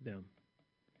judged them.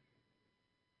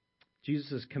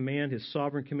 Jesus' command, His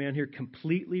sovereign command here,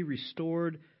 completely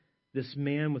restored this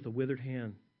man with a withered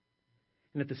hand.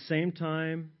 And at the same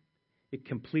time, it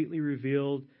completely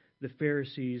revealed the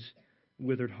Pharisees'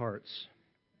 withered hearts.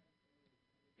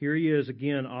 Here He is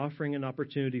again offering an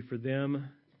opportunity for them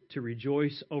to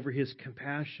rejoice over His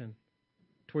compassion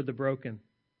toward the broken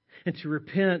and to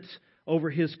repent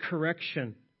over His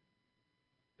correction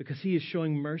because He is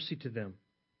showing mercy to them.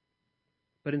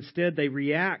 But instead they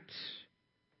react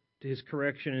to His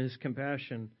correction and His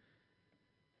compassion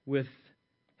with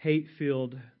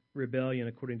hate-filled rebellion,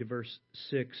 according to verse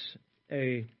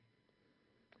 6a.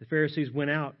 The Pharisees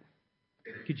went out.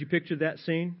 Could you picture that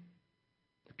scene?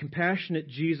 The compassionate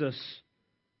Jesus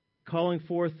calling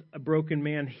forth a broken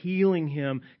man, healing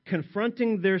him,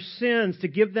 confronting their sins to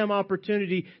give them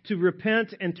opportunity to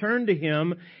repent and turn to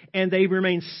Him, and they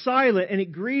remain silent, and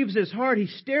it grieves His heart. He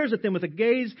stares at them with a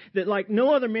gaze that like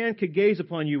no other man could gaze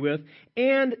upon you with,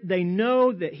 and they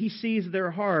know that He sees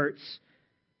their hearts,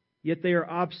 yet they are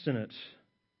obstinate.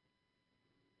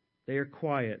 They are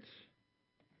quiet.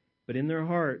 But in their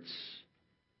hearts,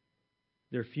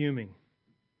 they're fuming.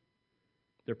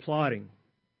 They're plotting.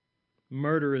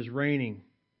 Murder is reigning.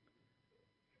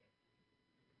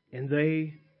 And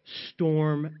they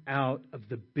storm out of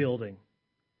the building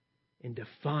in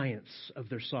defiance of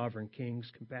their sovereign king's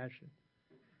compassion.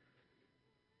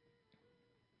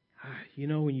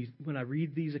 When I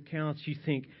read these accounts, you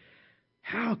think,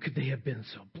 how could they have been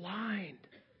so blind?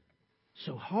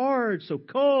 So hard, so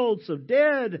cold, so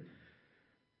dead.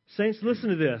 Saints, listen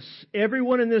to this.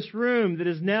 Everyone in this room that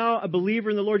is now a believer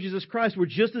in the Lord Jesus Christ were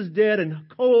just as dead and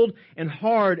cold and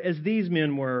hard as these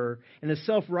men were, and as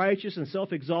self-righteous and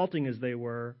self-exalting as they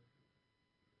were.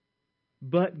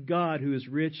 But God, who is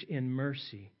rich in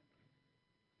mercy,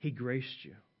 He graced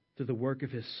you through the work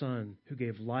of His Son, who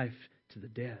gave life to the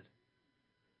dead.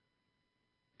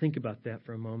 Think about that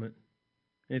for a moment.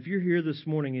 And if you're here this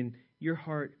morning and your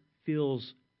heart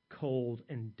feels cold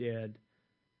and dead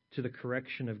to the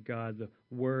correction of God, the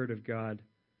Word of God,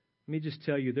 let me just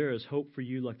tell you, there is hope for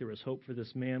you like there was hope for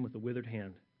this man with the withered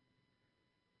hand.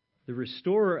 The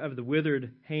restorer of the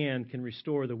withered hand can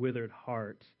restore the withered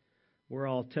heart. We're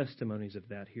all testimonies of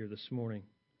that here this morning.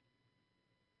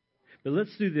 But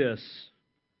let's do this.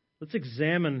 Let's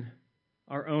examine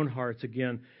our own hearts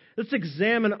again. Let's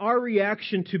examine our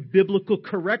reaction to biblical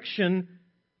correction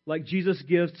like Jesus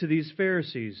gives to these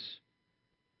Pharisees.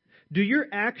 Do your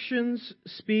actions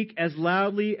speak as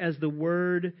loudly as the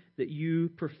word that you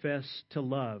profess to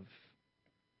love?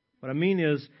 What I mean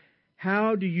is,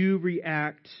 how do you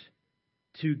react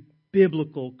to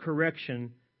biblical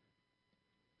correction?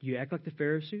 Do you act like the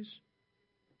Pharisees?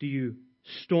 Do you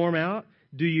storm out?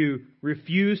 Do you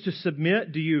refuse to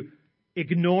submit? Do you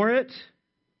ignore it?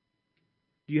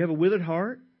 Do you have a withered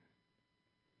heart?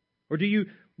 Or do you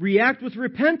react with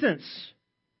repentance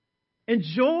and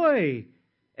joy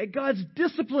at God's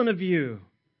discipline of you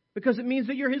because it means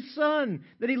that you're His son,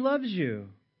 that He loves you?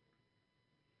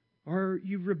 Or are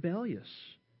you rebellious,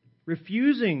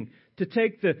 refusing to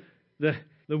take the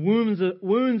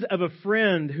wounds of a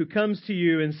friend who comes to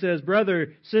you and says,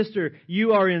 brother, sister,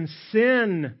 you are in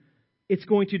sin. It's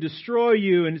going to destroy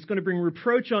you and it's going to bring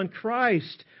reproach on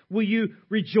Christ. Will you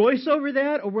rejoice over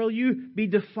that, or will you be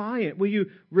defiant? Will you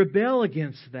rebel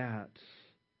against that?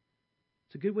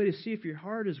 It's a good way to see if your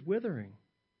heart is withering.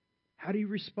 How do you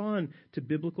respond to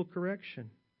biblical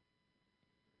correction?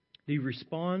 Do you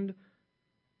respond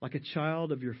like a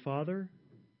child of your Father?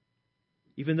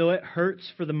 Even though it hurts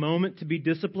for the moment to be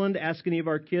disciplined, ask any of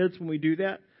our kids when we do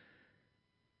that.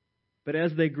 But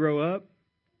as they grow up,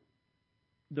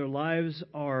 their lives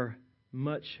are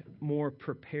much more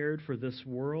prepared for this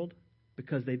world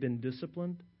because they've been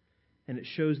disciplined. And it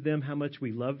shows them how much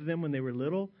we loved them when they were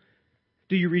little.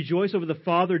 Do you rejoice over the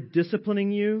Father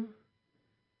disciplining you?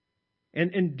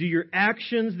 And do your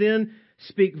actions then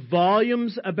speak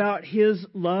volumes about His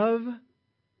love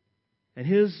and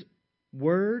His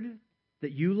Word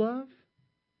that you love?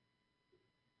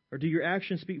 Or do your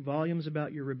actions speak volumes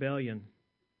about your rebellion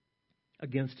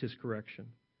against His correction?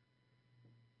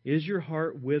 Is your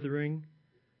heart withering,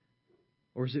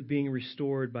 or is it being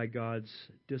restored by God's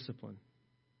discipline?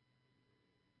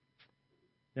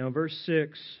 Now, in verse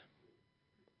 6,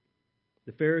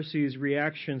 the Pharisees'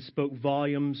 reaction spoke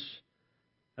volumes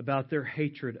about their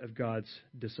hatred of God's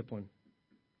discipline.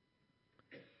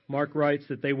 Mark writes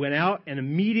that they went out and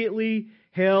immediately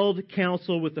held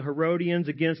counsel with the Herodians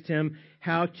against Him,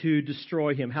 how to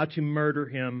destroy Him, how to murder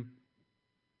Him.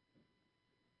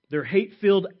 Their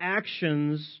hate-filled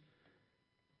actions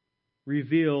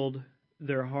revealed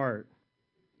their heart.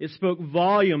 It spoke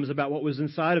volumes about what was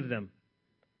inside of them.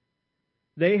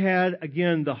 They had,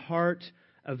 again, the heart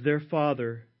of their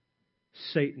father,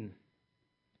 Satan.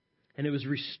 And it was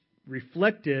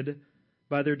reflected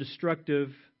by their destructive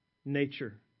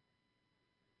nature.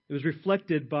 It was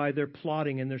reflected by their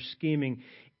plotting and their scheming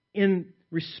in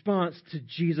response to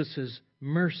Jesus'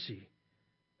 mercy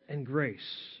and grace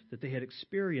that they had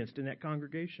experienced in that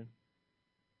congregation.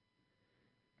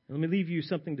 And let me leave you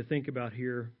something to think about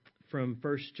here from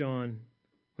 1 John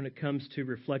when it comes to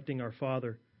reflecting our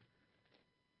Father,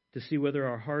 to see whether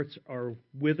our hearts are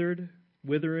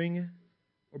withering,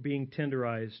 or being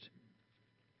tenderized.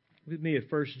 Look with me at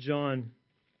 1 John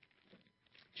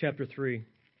chapter 3.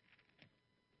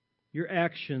 Your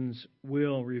actions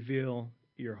will reveal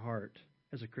your heart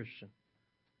as a Christian.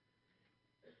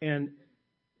 And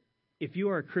if you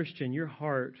are a Christian, your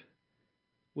heart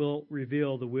will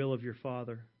reveal the will of your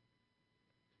Father.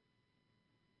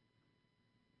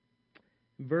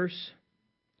 Verse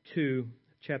 2,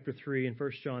 chapter 3 in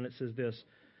 1 John, it says this,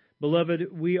 Beloved,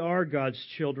 we are God's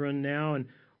children now, and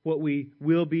what we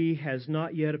will be has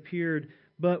not yet appeared.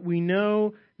 But we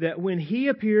know that when He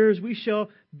appears, we shall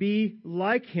be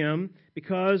like Him,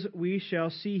 because we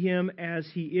shall see Him as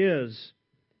He is.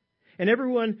 And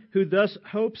everyone who thus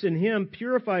hopes in Him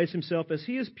purifies himself as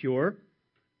He is pure.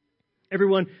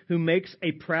 Everyone who makes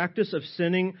a practice of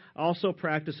sinning also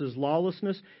practices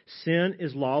lawlessness. Sin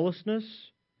is lawlessness.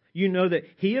 You know that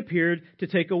He appeared to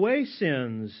take away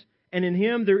sins, and in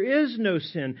Him there is no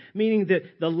sin, meaning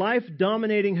that the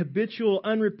life-dominating, habitual,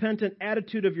 unrepentant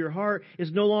attitude of your heart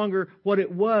is no longer what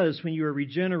it was when you were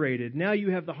regenerated. Now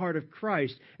you have the heart of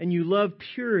Christ, and you love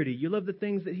purity. You love the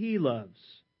things that He loves.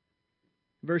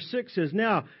 Verse 6 says,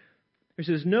 now, it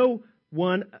says, no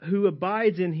one who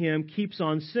abides in Him keeps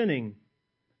on sinning.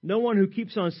 No one who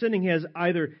keeps on sinning has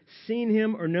either seen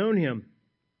Him or known Him.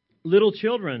 Little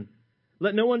children,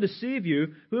 let no one deceive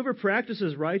you. Whoever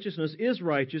practices righteousness is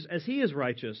righteous as He is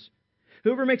righteous.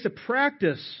 Whoever makes a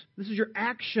practice, this is your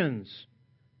actions,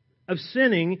 of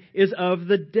sinning is of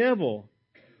the devil.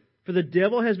 For the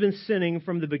devil has been sinning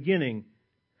from the beginning.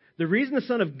 The reason the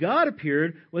Son of God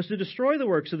appeared was to destroy the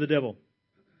works of the devil.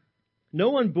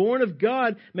 No one born of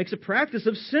God makes a practice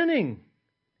of sinning.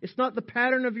 It's not the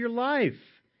pattern of your life.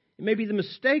 It may be the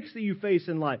mistakes that you face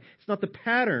in life. It's not the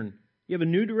pattern. You have a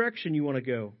new direction you want to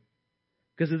go.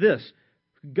 Because of this,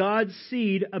 God's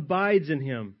seed abides in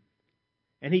him.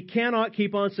 And he cannot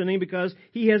keep on sinning because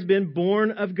he has been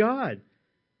born of God.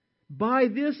 By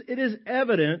this it is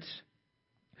evident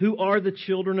who are the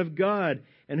children of God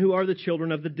and who are the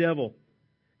children of the devil.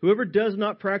 Whoever does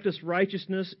not practice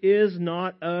righteousness is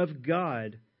not of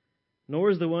God,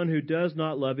 nor is the one who does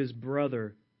not love his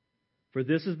brother. For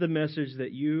this is the message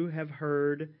that you have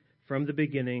heard from the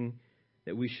beginning,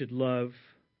 that we should love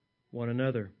one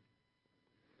another.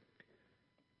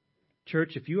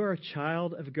 Church, if you are a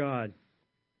child of God,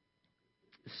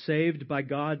 saved by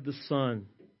God the Son,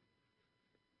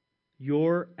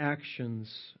 your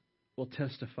actions will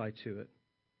testify to it.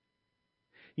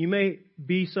 You may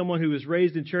be someone who is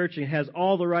raised in church and has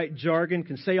all the right jargon,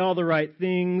 can say all the right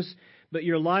things, but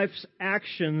your life's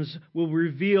actions will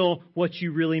reveal what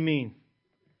you really mean.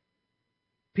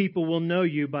 People will know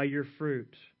you by your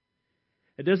fruit.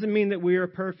 It doesn't mean that we are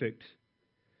perfect,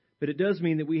 but it does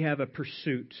mean that we have a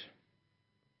pursuit.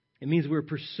 It means we're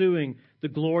pursuing the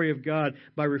glory of God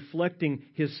by reflecting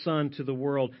His Son to the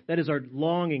world. That is our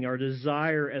longing, our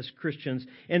desire as Christians.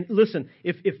 And listen,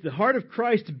 if the heart of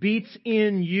Christ beats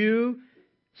in you,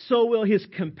 so will His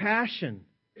compassion.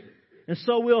 And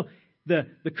so will the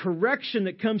correction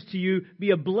that comes to you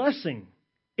be a blessing.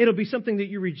 It'll be something that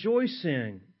you rejoice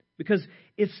in because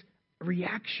it's a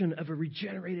reaction of a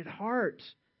regenerated heart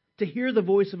to hear the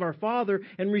voice of our Father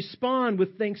and respond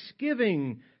with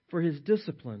thanksgiving for His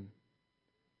discipline.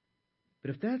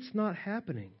 But if that's not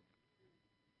happening,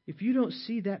 if you don't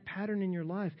see that pattern in your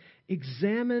life,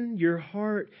 examine your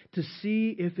heart to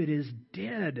see if it is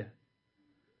dead,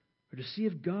 or to see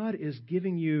if God is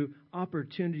giving you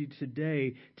opportunity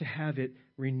today to have it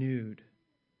renewed,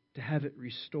 to have it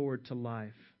restored to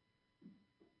life.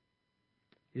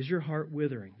 Is your heart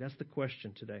withering? That's the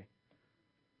question today.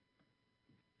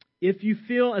 If you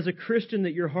feel as a Christian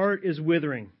that your heart is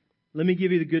withering, let me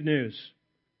give you the good news.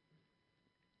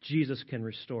 Jesus can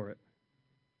restore it.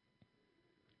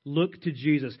 Look to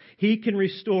Jesus. He can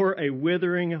restore a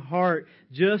withering heart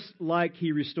just like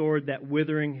He restored that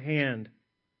withering hand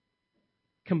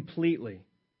completely.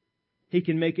 He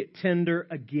can make it tender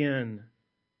again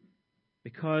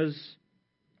because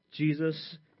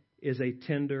Jesus is a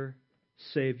tender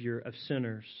Savior of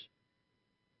sinners.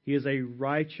 He is a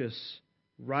righteous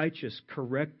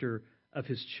corrector of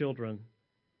His children.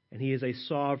 And He is a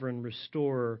sovereign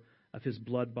restorer of His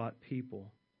blood-bought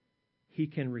people. He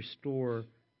can restore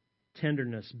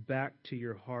tenderness back to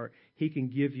your heart. He can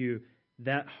give you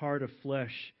that heart of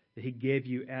flesh that He gave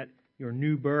you at your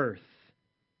new birth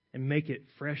and make it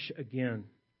fresh again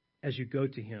as you go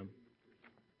to Him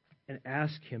and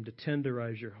ask Him to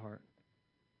tenderize your heart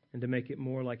and to make it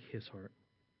more like His heart.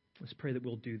 Let's pray that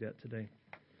we'll do that today.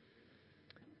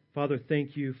 Father,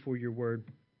 thank You for Your word.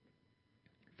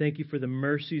 Thank You for the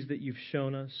mercies that You've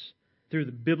shown us through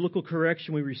the biblical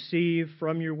correction we receive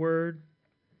from Your word,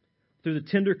 through the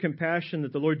tender compassion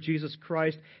that the Lord Jesus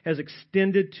Christ has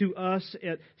extended to us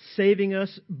at saving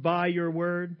us by Your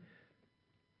word.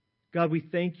 God, we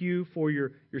thank You for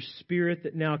Your Spirit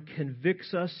that now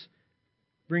convicts us,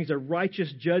 brings a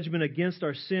righteous judgment against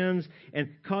our sins, and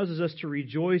causes us to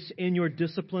rejoice in Your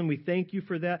discipline. We thank You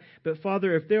for that. But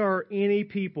Father, if there are any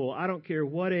people, I don't care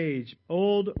what age,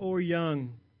 old or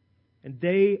young, and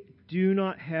they do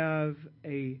not have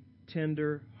a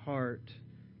tender heart,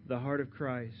 the heart of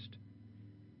Christ,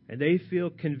 and they feel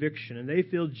conviction, and they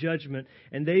feel judgment,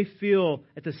 and they feel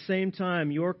at the same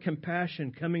time Your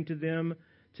compassion coming to them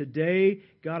today,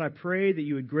 God, I pray that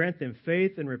You would grant them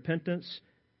faith and repentance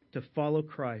to follow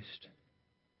Christ,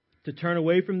 to turn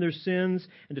away from their sins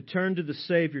and to turn to the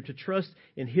Savior, to trust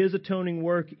in His atoning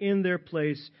work in their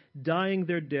place, dying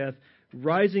their death,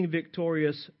 rising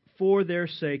victorious for their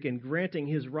sake and granting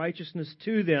His righteousness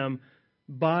to them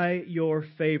by your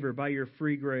favor, by your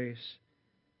free grace.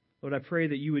 Lord, I pray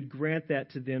that you would grant that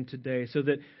to them today so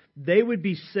that they would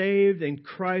be saved and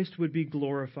Christ would be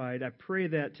glorified. I pray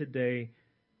that today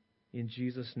in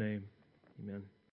Jesus' name. Amen.